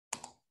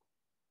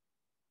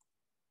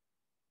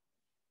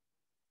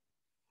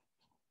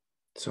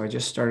So I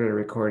just started a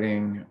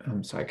recording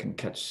so I can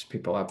catch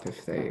people up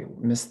if they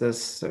miss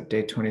this. So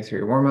day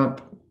 23 warm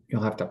up,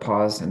 you'll have to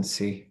pause and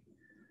see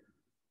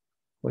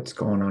what's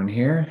going on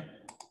here.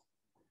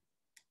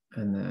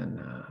 And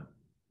then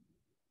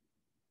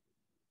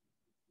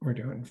we're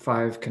doing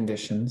 5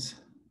 conditions.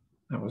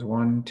 That was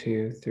 1,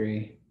 2,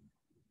 3,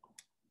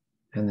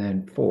 and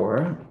then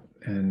 4.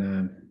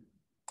 And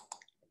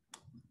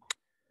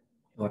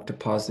you'll have to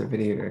pause the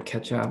video to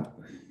catch up.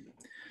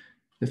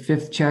 The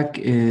 5th check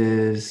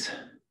is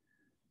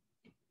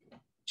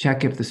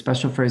check if the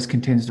special phrase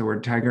contains the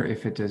word tiger.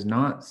 If it does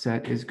not,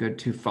 set is good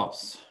to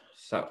false.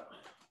 So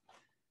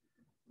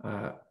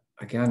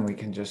again, we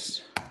can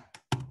just,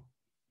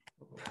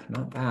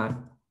 not that,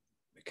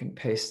 we can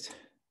paste.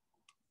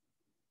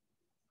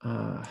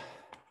 Yeah,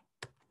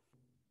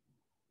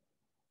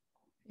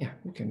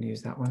 we can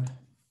use that one.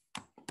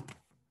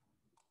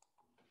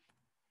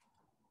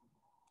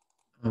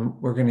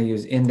 We're going to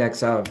use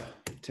index of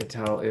to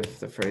tell if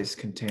the phrase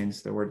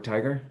contains the word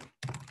tiger.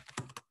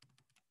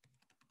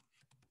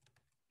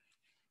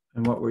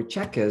 And what we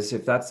check is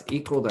if that's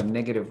equal to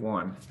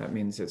 -1, that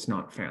means it's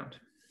not found.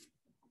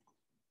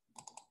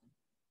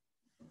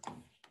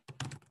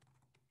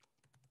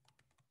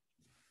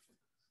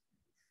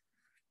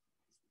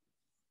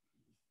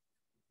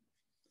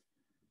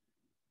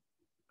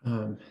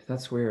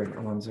 That's weird,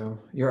 Alonzo.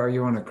 Are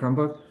you on a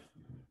Chromebook?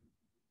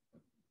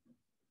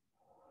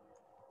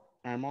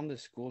 I'm on the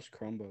school's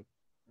Chromebook.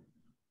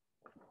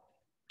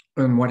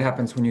 And what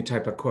happens when you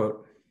type a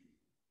quote?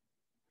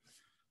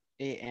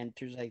 It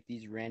enters like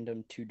these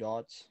random 2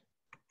 dots.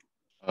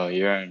 Oh,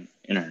 you're in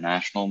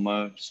international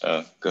mode,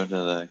 so go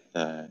to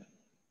the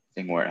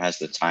thing where it has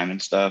the time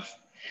and stuff,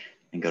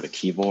 and go to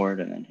keyboard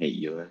and then hit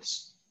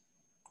US.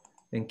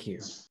 Thank you.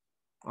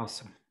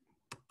 Awesome.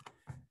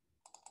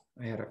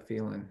 I had a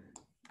feeling.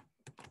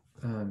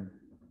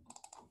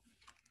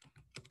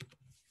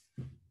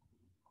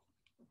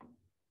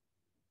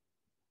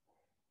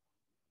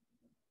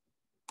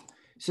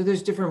 So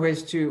there's different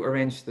ways to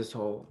arrange this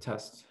whole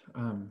test.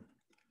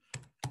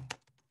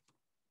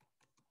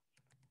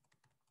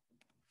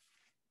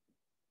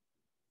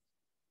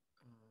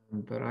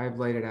 But I've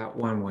laid it out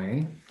one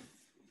way.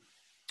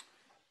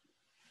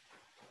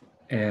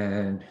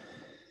 And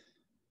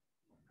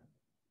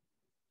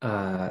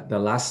the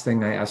last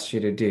thing I asked you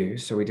to do,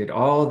 so we did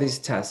all these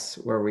tests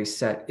where we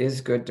set is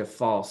good to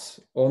false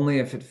only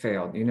if it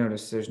failed. You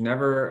notice there's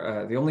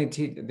never, the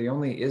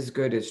only is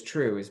good is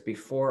true is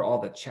before all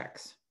the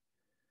checks.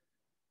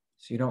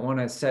 So you don't want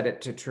to set it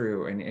to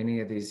true in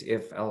any of these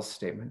if else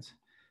statements,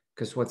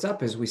 because what's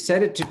up is we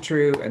set it to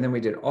true and then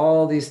we did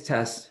all these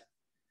tests.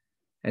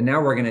 And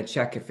now we're going to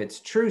check if it's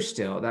true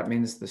still. That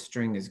means the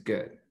string is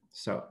good.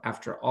 So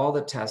after all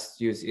the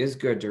tests, use is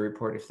good to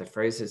report if the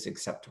phrase is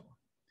acceptable.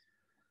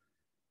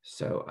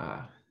 So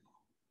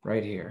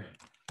right here,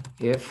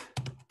 if,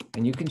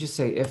 and you can just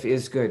say if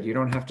is good. You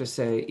don't have to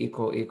say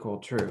equal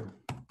true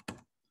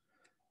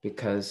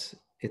because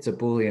it's a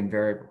boolean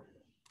variable.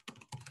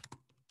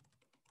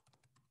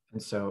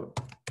 And so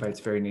by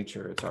its very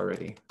nature, it's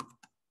already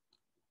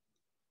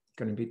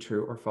going to be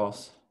true or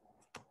false.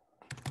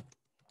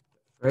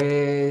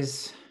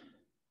 Phrase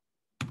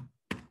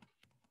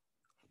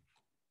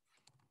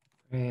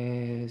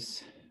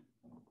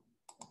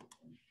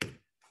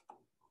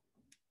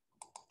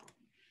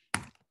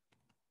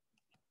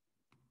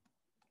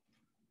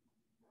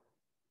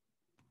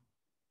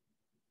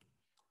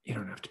you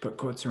don't have to put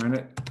quotes around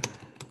it.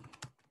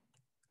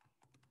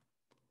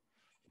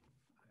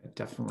 I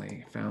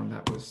definitely found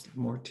that was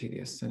more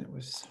tedious than it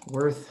was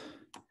worth.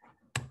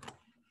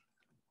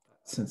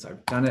 Since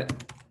I've done it,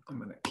 I'm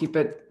going to keep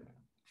it.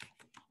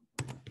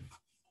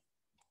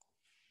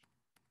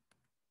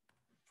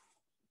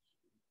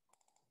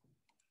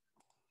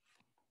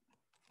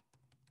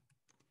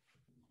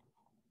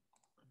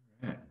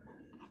 All right.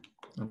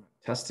 I'm going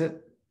to test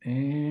it,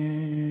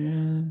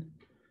 and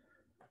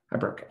I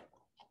broke it.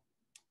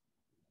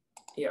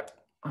 Yeah,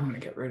 I'm going to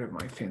get rid of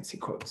my fancy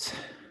quotes.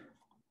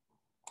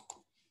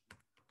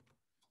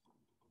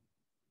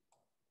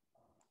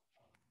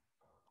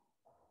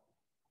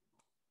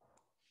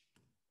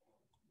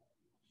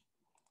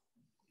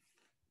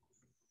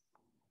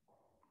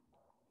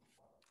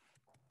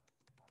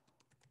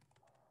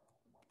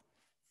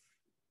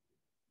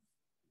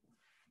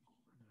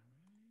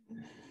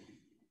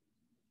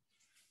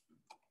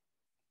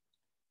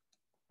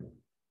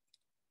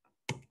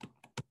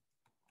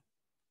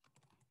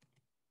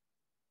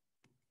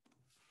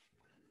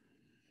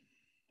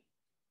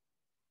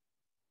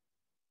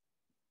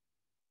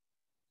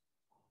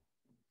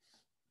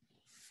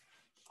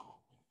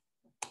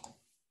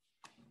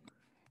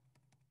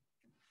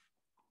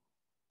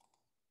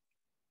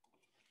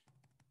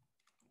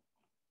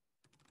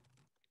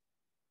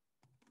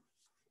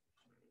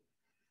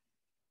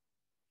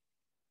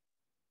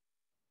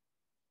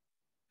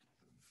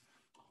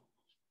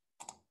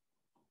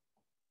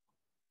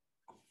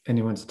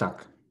 Anyone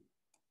stuck?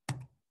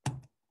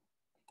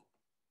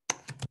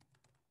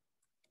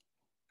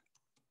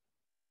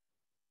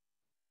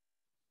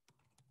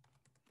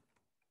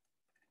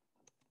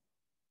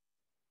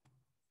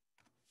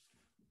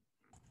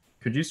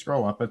 Could you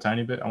scroll up a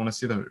tiny bit? I want to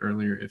see the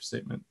earlier if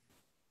statement.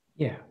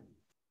 Yeah.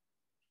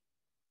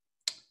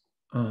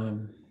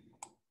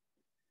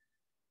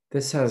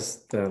 This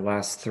has the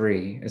last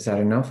three. Is that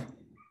enough?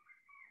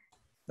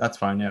 That's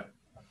fine, yeah.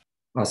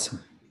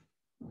 Awesome.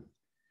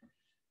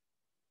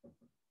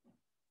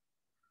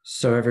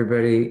 So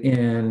everybody,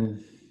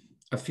 in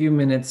a few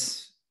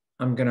minutes,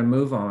 I'm going to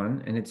move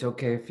on, and it's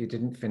okay if you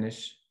didn't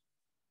finish.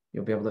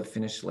 You'll be able to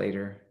finish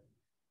later.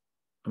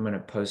 I'm going to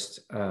post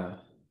a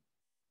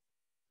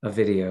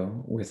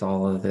video with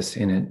all of this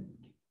in it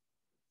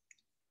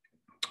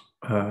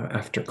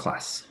after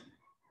class.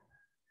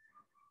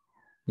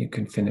 You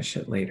can finish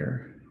it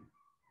later.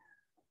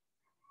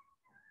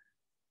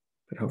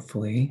 But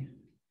hopefully,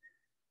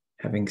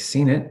 having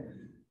seen it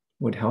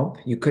would help.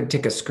 You could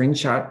take a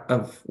screenshot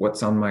of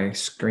what's on my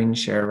screen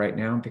share right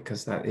now,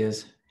 because that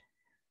is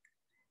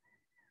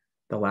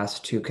the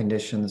last two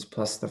conditions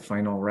plus the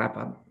final wrap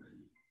up.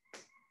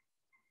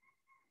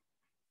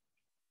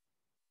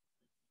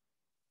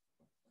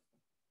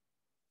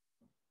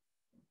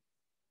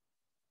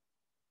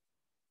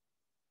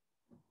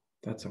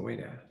 That's a way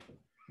to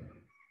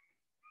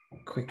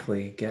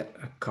quickly get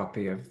a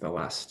copy of the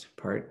last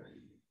part.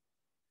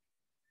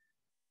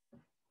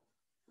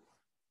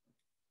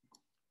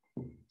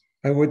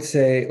 I would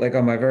say, like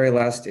on my very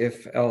last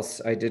if else,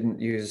 I didn't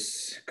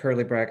use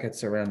curly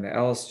brackets around the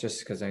else just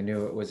because I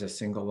knew it was a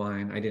single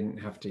line. I didn't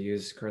have to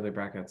use curly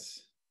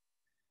brackets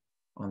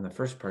on the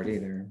first part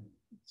either.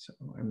 So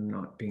I'm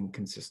not being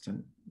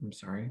consistent. I'm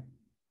sorry.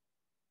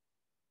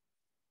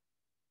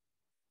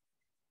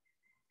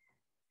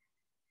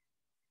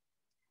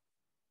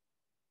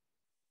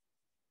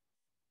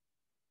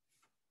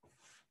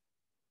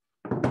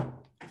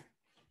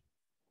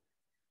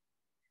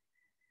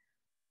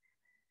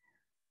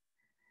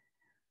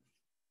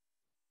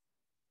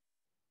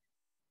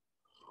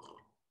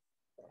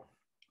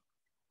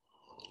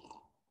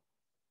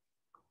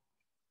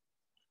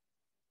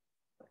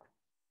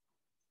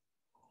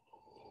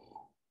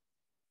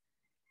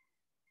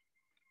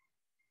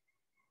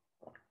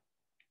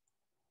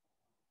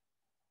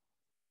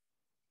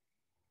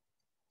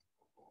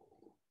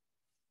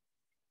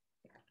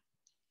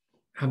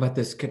 How about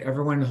this? Could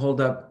everyone hold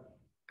up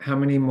how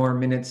many more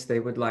minutes they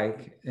would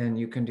like? And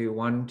you can do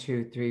 1,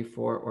 2, 3,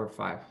 4, or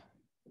 5.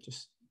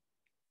 Just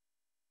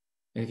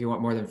if you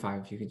want more than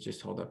 5, you could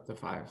just hold up the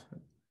 5.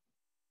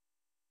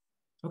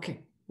 Okay,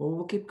 well,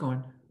 we'll keep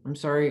going. I'm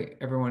sorry,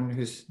 everyone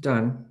who's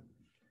done.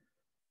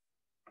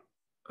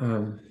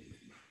 I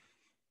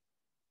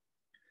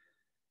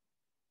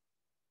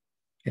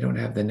don't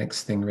have the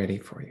next thing ready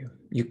for you.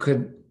 You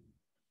could,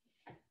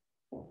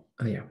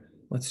 oh yeah,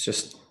 let's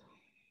just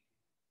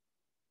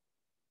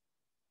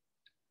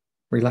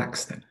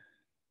relax then.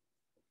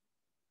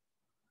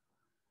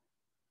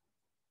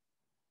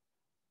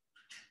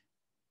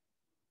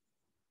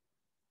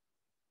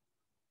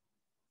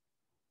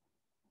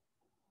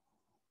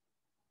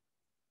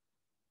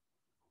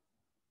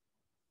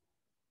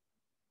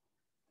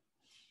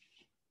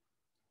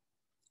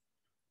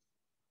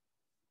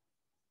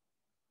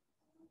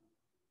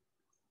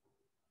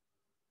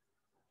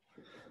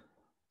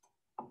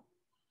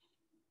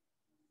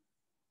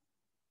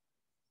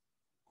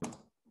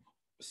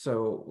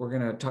 So we're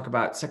going to talk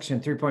about section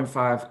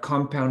 3.5,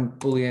 compound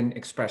Boolean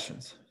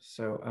expressions.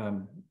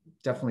 So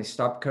definitely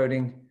stop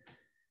coding.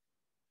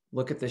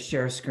 Look at the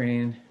share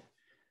screen.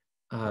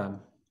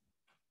 I'll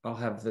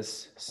have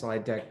this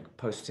slide deck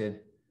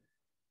posted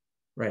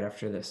right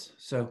after this.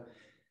 So,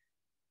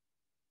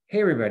 hey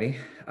everybody,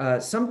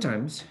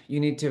 sometimes you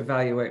need to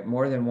evaluate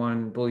more than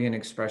one Boolean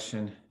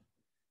expression.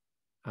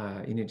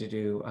 You need to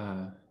do,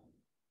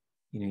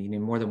 you need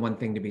more than one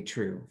thing to be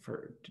true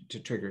to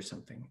trigger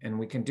something. And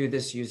we can do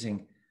this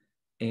using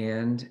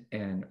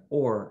and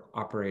or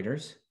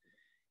operators.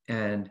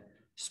 And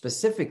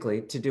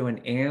specifically to do an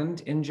and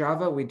in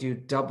Java, we do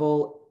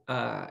double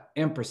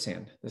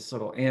ampersand, this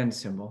little and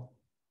symbol.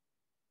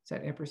 Is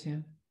that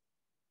ampersand?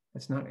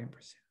 That's not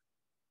ampersand.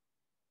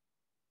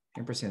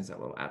 Ampersand is that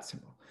little at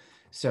symbol.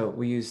 So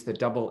we use the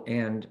double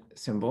and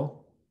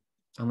symbol,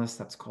 unless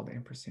that's called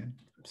ampersand.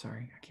 I'm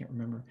sorry, I can't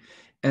remember.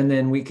 And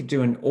then we could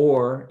do an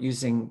or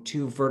using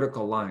two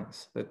vertical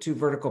lines. The two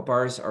vertical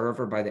bars are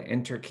over by the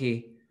enter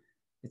key.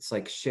 It's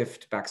like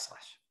shift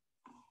backslash.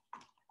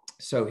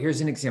 So here's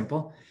an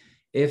example.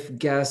 If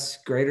guess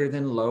greater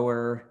than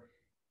lower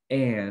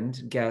and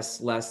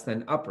guess less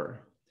than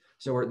upper.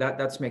 So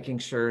that's making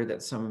sure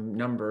that some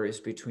number is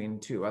between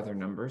two other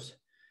numbers.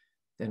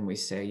 Then we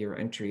say your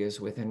entry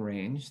is within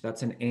range.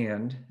 That's an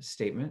and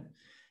statement.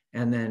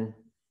 And then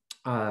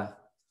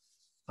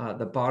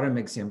the bottom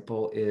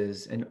example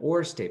is an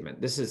or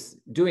statement. This is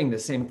doing the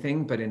same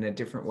thing, but in a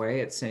different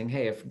way. It's saying,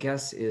 hey, if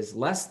guess is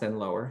less than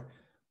lower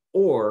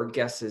or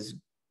guess is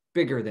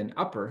bigger than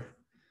upper,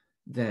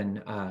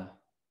 then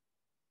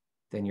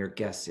your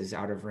guess is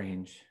out of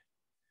range.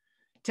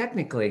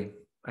 Technically,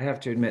 I have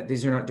to admit,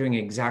 these are not doing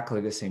exactly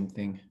the same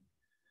thing.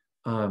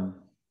 Are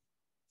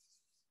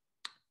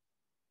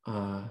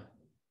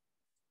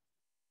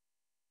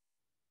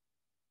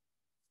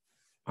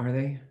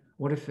they?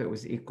 What if it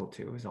was equal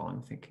to, is all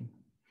I'm thinking.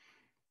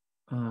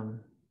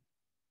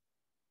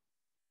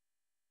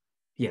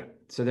 Yeah,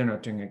 so they're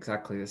not doing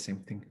exactly the same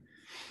thing.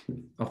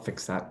 I'll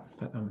fix that.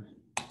 But,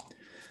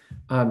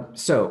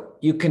 so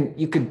you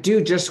could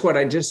do just what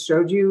I just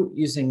showed you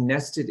using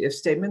nested if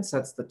statements.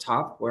 That's the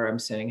top where I'm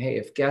saying, hey,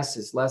 if guess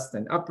is less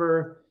than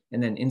upper,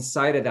 and then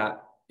inside of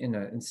that,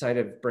 inside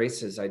of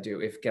braces, I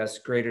do if guess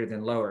greater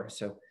than lower.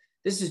 So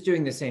this is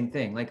doing the same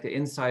thing. Like the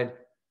inside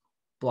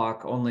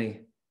block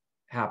only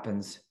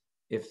happens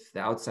if the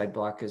outside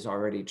block is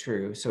already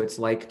true. So it's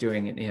like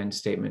doing an and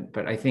statement.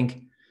 But I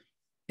think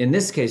in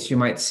this case, you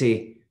might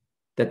see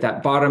that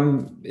that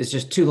bottom is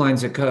just 2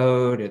 lines of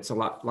code. It's a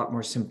lot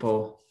more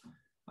simple.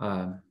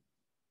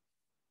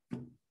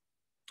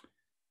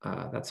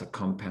 That's a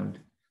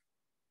compound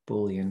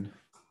boolean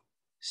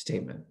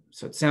statement.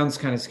 So it sounds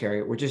kind of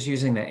scary. We're just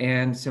using the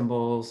and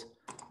symbols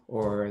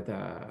or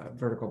the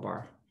vertical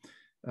bars,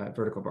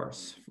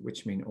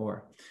 which mean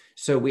or.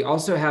 So we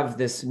also have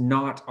this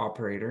not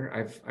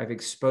operator. I've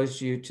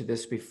exposed you to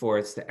this before.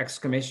 It's the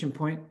exclamation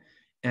point,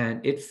 and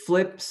it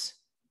flips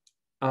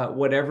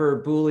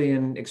whatever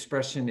Boolean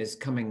expression is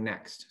coming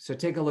next. So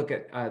take a look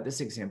at this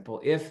example.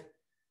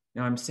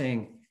 Now I'm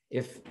saying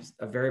if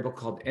a variable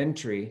called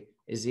entry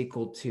is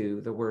equal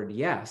to the word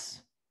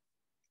yes.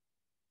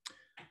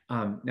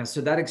 Now,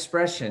 so that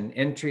expression,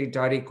 entry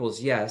dot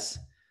equals yes,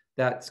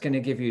 that's going to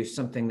give you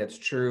something that's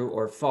true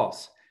or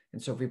false.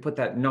 And so if we put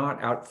that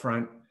not out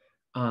front,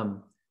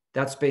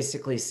 that's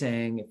basically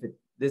saying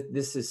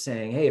this is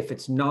saying, hey, if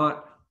it's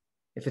not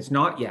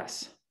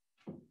yes,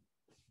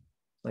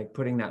 like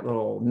putting that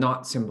little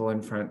not symbol in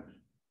front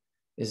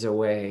is a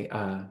way.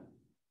 I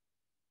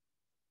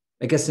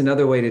guess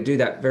another way to do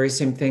that very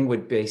same thing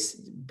would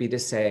be to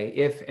say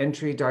if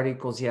entry dot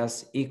equals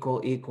yes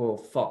equal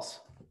false.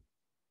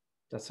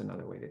 That's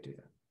another way to do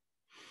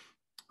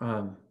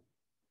that.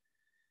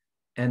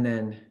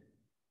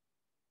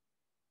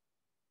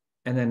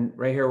 And then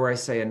right here where I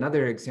say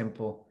another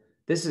example,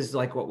 this is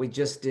like what we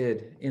just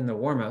did in the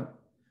warm-up.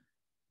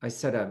 I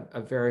set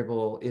a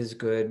variable is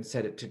good,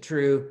 set it to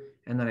true,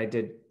 and then I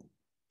did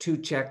 2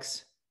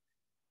 checks.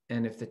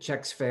 And if the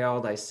checks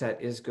failed, I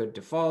set is good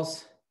to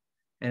false.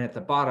 And at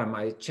the bottom,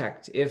 I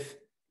checked if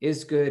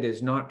is good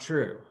is not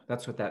true.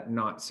 That's what that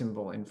not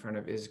symbol in front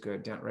of is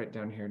good, right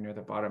down here near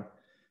the bottom.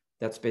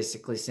 That's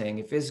basically saying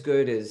if is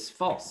good is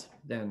false,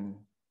 then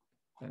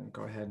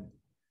go ahead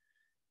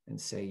and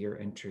say your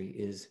entry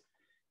is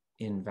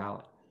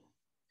invalid.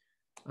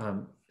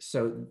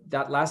 So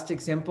that last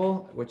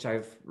example, which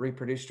I've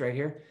reproduced right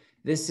here,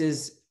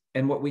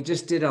 and what we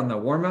just did on the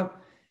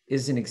warm-up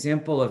is an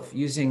example of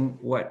using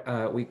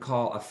what we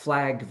call a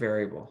flag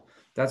variable.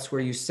 That's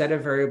where you set a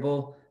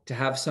variable to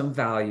have some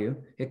value.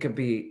 It could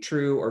be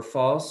true or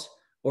false,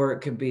 or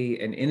it could be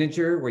an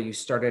integer where you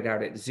started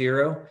out at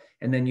 0,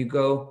 and then you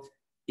go,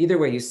 either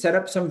way, you set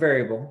up some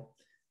variable,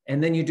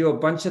 and then you do a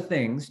bunch of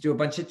things, do a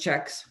bunch of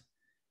checks,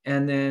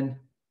 and then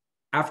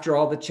after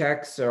all the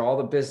checks or all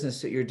the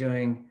business that you're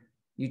doing,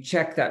 you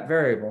check that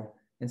variable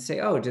and say,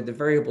 oh, did the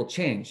variable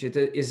change?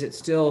 Is it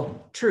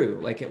still true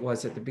like it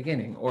was at the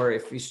beginning? Or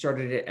if you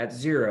started it at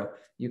 0,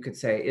 you could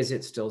say, is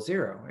it still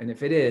 0? And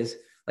if it is,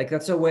 like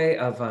that's a way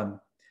of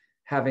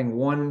having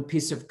one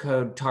piece of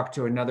code talk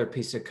to another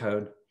piece of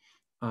code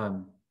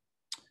in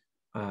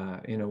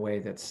a way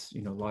that's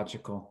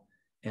logical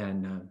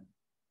and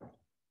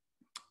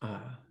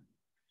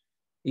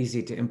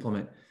easy to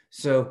implement.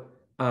 So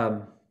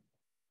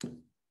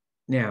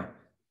now,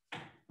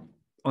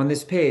 on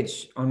this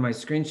page, on my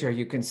screen share,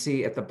 you can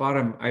see at the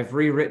bottom, I've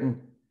rewritten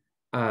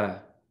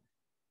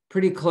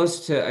pretty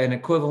close to an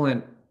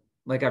equivalent,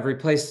 like I've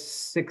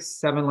replaced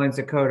 6-7 lines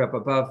of code up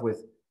above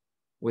with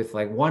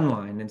like 1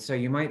 line. And so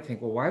you might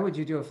think, well, why would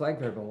you do a flag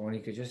variable when you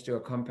could just do a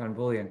compound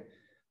Boolean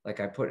like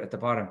I put at the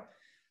bottom?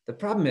 The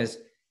problem is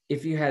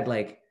if you had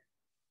like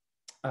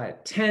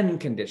 10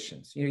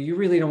 conditions, you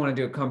really don't want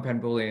to do a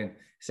compound Boolean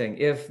saying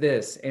if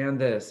this and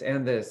this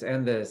and this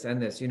and this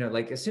and this,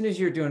 like as soon as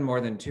you're doing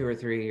more than 2 or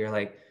 3, you're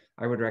like,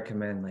 I would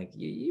recommend like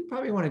you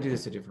probably want to do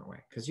this a different way,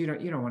 because you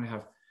don't want to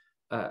have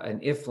an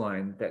if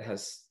line that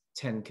has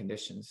 10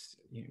 conditions.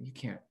 You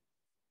can't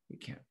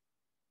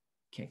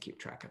keep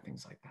track of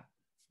things like that.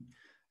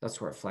 That's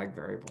where a flag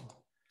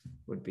variable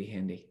would be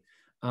handy.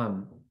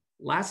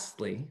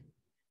 Lastly,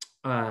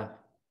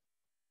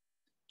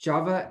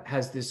 Java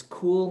has this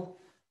cool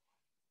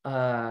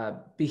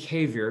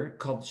behavior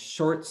called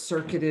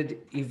short-circuited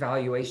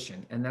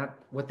evaluation. And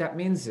what that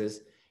means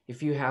is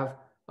if you have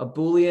a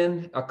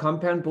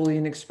compound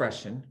Boolean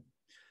expression,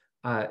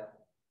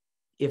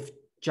 if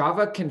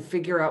Java can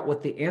figure out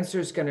what the answer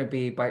is going to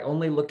be by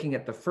only looking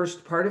at the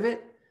first part of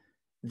it,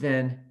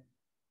 then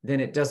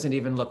it doesn't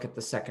even look at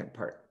the second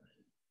part.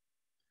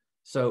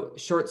 So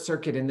short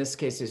circuit in this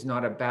case is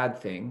not a bad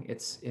thing.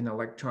 It's in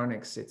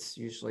electronics, it's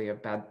usually a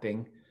bad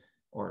thing,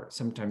 or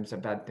sometimes a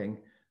bad thing.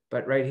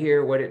 But right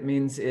here, what it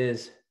means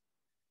is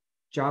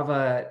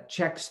Java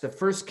checks the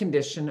first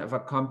condition of a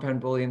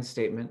compound Boolean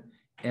statement.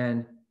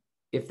 And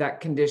if that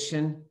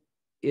condition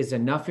is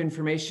enough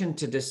information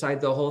to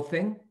decide the whole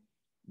thing,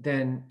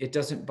 then it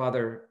doesn't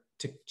bother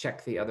to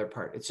check the other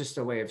part. It's just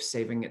a way of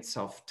saving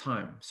itself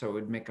time. So it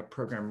would make a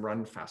program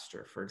run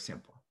faster, for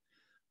example.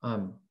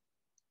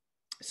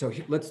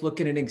 Let's look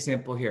at an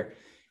example here.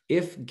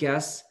 If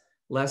guess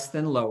less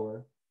than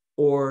lower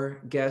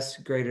or guess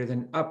greater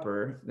than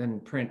upper,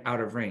 then print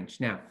out of range.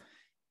 Now,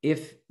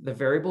 if the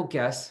variable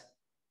guess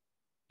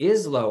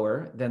is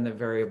lower than the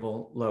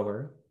variable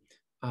lower,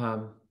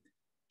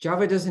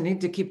 Java doesn't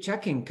need to keep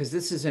checking because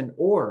this is an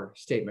or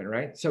statement,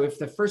 right? So if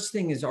the first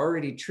thing is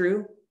already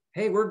true,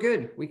 hey, we're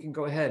good. We can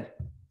go ahead.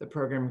 The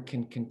program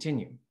can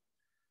continue.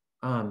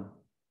 Now,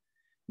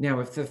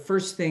 if the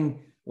first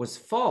thing was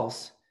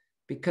false,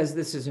 because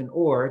this is an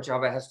or,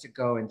 Java has to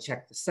go and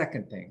check the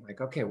second thing.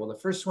 Like, okay, well, the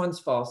first one's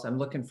false. I'm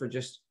looking for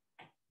just,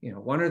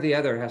 one or the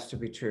other has to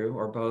be true,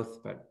 or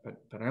both, but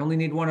I only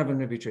need one of them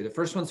to be true. The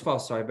first one's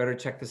false, so I better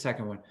check the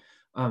second one.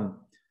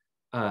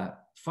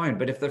 Fine,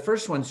 but if the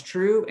first one's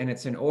true and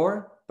it's an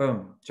or,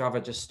 boom, Java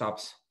just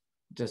stops,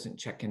 doesn't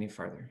check any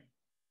further.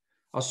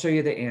 I'll show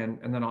you the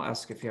and then I'll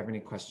ask if you have any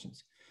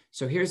questions.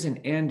 So here's an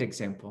and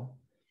example.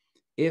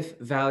 If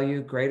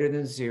value greater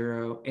than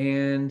 0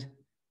 and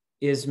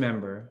is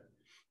member,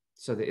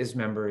 so the is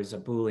member is a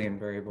boolean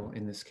variable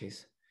in this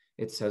case,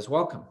 it says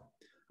welcome.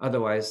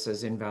 Otherwise it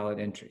says invalid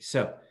entry.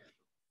 So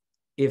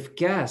if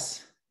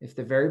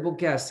the variable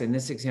guess in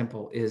this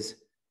example is,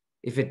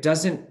 if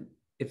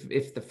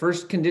the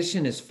first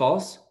condition is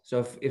false,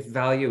 so if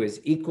value is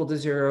equal to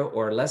 0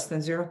 or less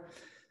than 0,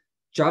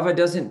 Java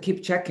doesn't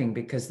keep checking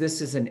because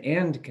this is an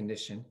and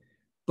condition.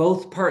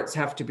 Both parts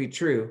have to be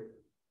true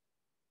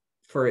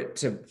for it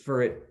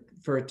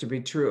to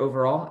be true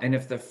overall. And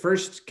if the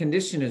first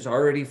condition is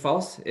already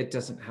false, it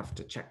doesn't have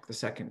to check the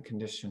second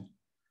condition.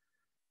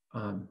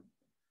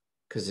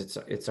 Because it's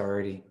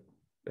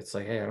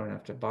like, hey, I don't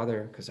have to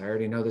bother because I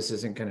already know this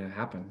isn't going to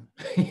happen.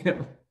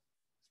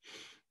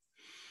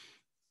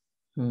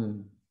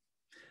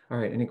 All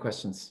right, any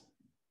questions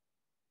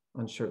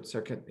on short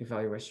circuit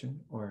evaluation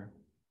or?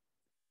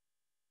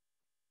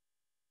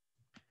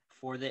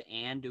 For the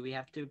and, do we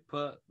have to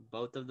put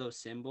both of those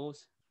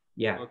symbols?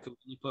 Yeah. Or could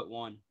we put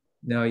one?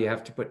 No, you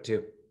have to put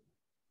two.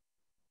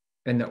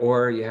 And the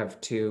or, you have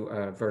two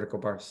vertical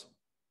bars.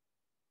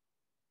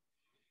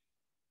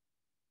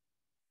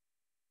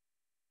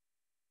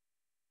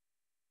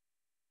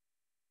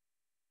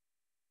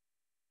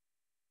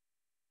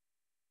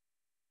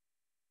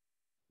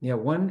 Yeah,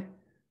 one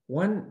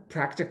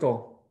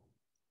practical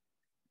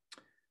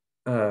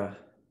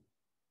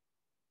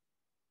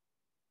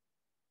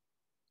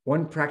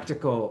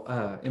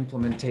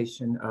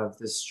implementation of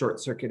this short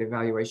circuit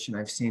evaluation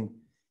I've seen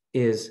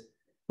is,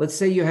 let's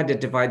say you had to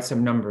divide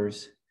some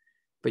numbers,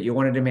 but you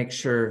wanted to make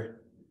sure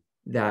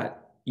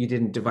that you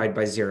didn't divide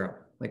by 0.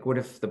 Like, what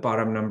if the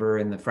bottom number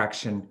in the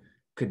fraction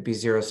could be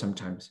 0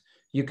 sometimes?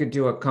 You could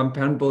do a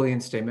compound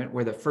Boolean statement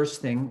where the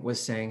first thing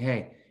was saying,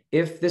 hey,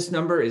 if this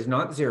number is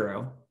not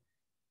 0,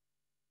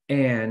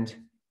 and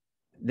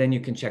then you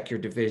can check your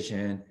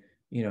division,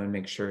 and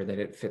make sure that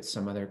it fits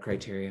some other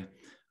criteria.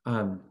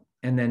 And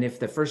then if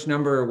the first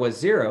number was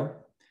 0,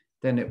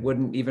 then it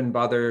wouldn't even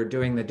bother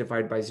doing the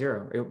divide by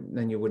 0.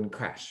 Then you wouldn't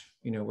crash,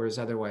 whereas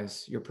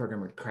otherwise your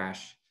program would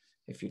crash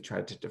if you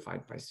tried to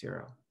divide by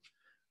 0.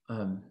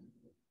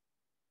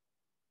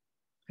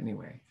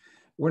 Anyway,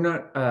 we're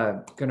not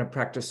going to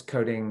practice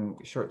coding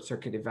short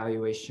circuit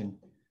evaluation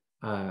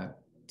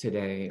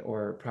today,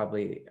 or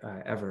probably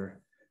ever,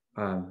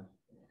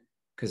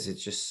 because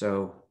it's just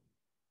so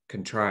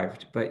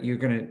contrived, but you're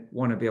going to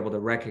want to be able to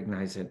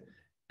recognize it.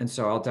 And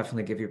so I'll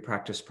definitely give you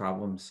practice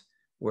problems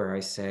where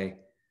I say,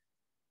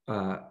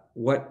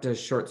 what does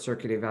short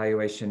circuit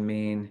evaluation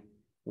mean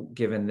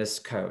given this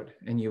code?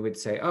 And you would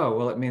say, oh,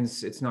 well, it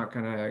means it's not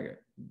going to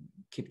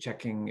keep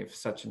checking if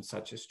such and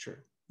such is true,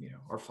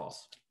 or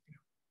false.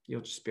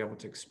 You'll just be able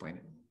to explain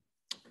it,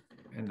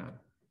 and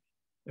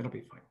it'll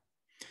be fine.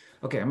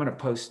 Okay, I'm going to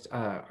post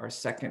our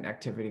second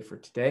activity for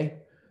today,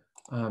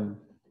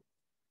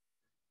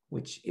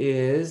 which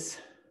is,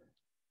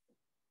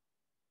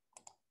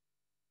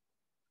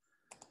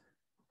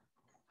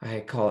 I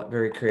call it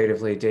very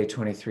creatively, day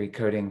 23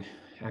 coding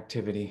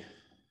activity.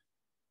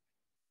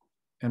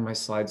 And my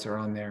slides are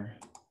on there.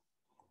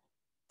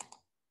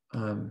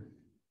 And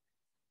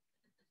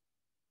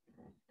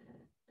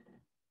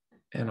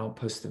I'll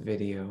post the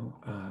video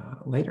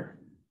later.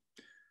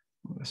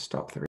 I'm going to stop the